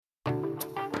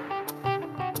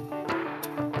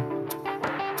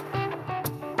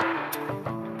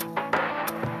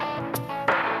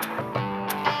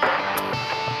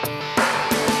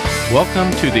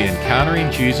Welcome to the Encountering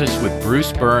Jesus with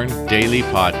Bruce Byrne Daily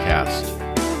Podcast.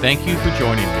 Thank you for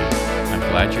joining me. I'm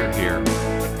glad you're here.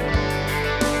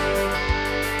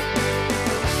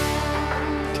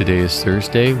 Today is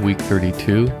Thursday, week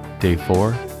 32, day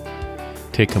 4.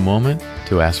 Take a moment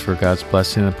to ask for God's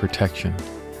blessing and protection,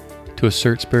 to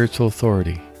assert spiritual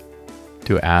authority,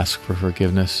 to ask for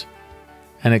forgiveness,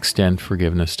 and extend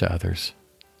forgiveness to others.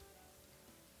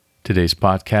 Today's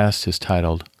podcast is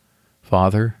titled,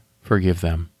 Father, Forgive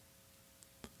Them.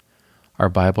 Our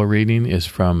Bible reading is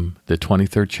from the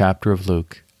 23rd chapter of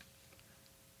Luke.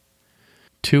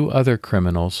 2 other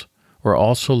criminals were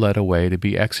also led away to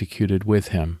be executed with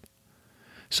him.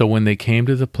 So when they came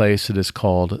to the place that is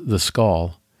called the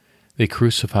Skull, they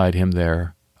crucified him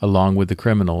there, along with the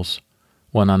criminals,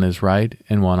 one on his right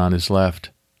and one on his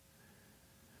left.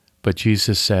 But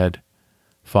Jesus said,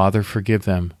 Father, forgive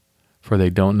them, for they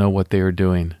don't know what they are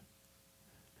doing.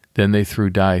 Then they threw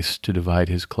dice to divide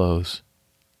his clothes.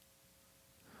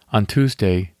 On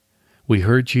Tuesday, we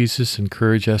heard Jesus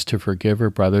encourage us to forgive our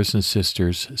brothers and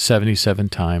sisters 77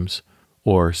 times,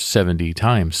 or 70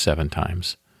 times 7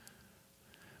 times.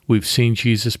 We've seen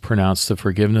Jesus pronounce the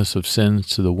forgiveness of sins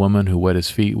to the woman who wet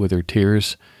his feet with her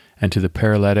tears and to the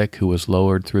paralytic who was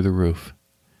lowered through the roof.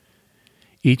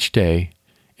 Each day,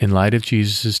 in light of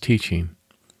Jesus' teaching,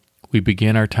 we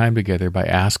begin our time together by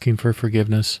asking for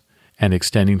forgiveness and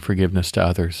extending forgiveness to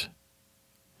others.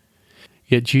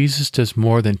 Yet Jesus does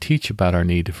more than teach about our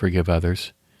need to forgive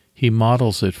others. He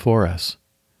models it for us.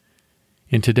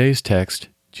 In today's text,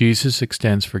 Jesus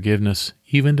extends forgiveness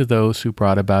even to those who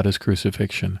brought about his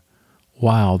crucifixion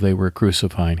while they were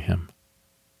crucifying him.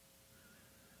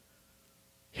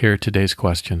 Here are today's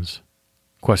questions.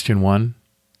 Question 1.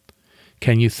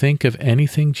 Can you think of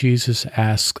anything Jesus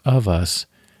asks of us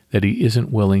that he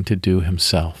isn't willing to do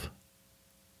himself?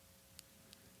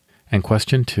 And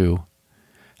question 2,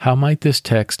 how might this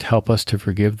text help us to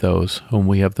forgive those whom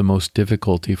we have the most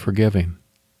difficulty forgiving?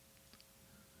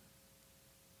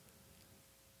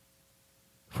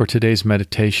 For today's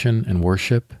meditation and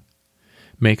worship,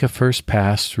 make a first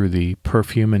pass through the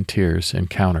perfume and tears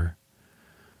encounter.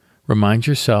 Remind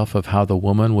yourself of how the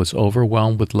woman was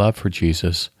overwhelmed with love for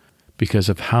Jesus because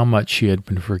of how much she had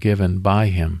been forgiven by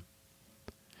him.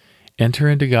 Enter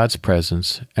into God's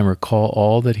presence and recall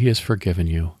all that he has forgiven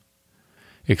you.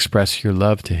 Express your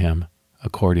love to him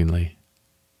accordingly.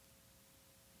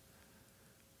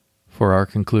 For our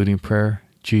concluding prayer,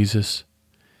 Jesus,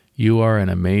 you are an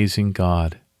amazing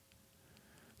God.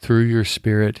 Through your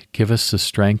Spirit, give us the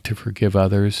strength to forgive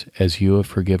others as you have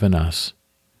forgiven us.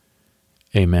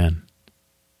 Amen.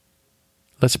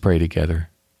 Let's pray together.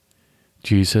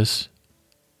 Jesus,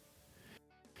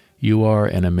 you are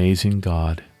an amazing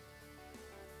God.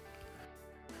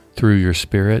 Through your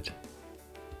Spirit,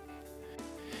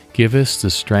 give us the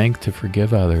strength to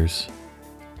forgive others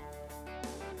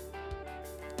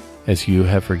as you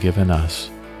have forgiven us.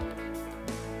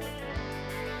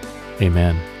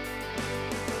 Amen.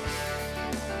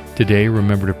 Today,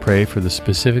 remember to pray for the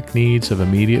specific needs of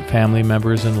immediate family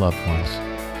members and loved ones.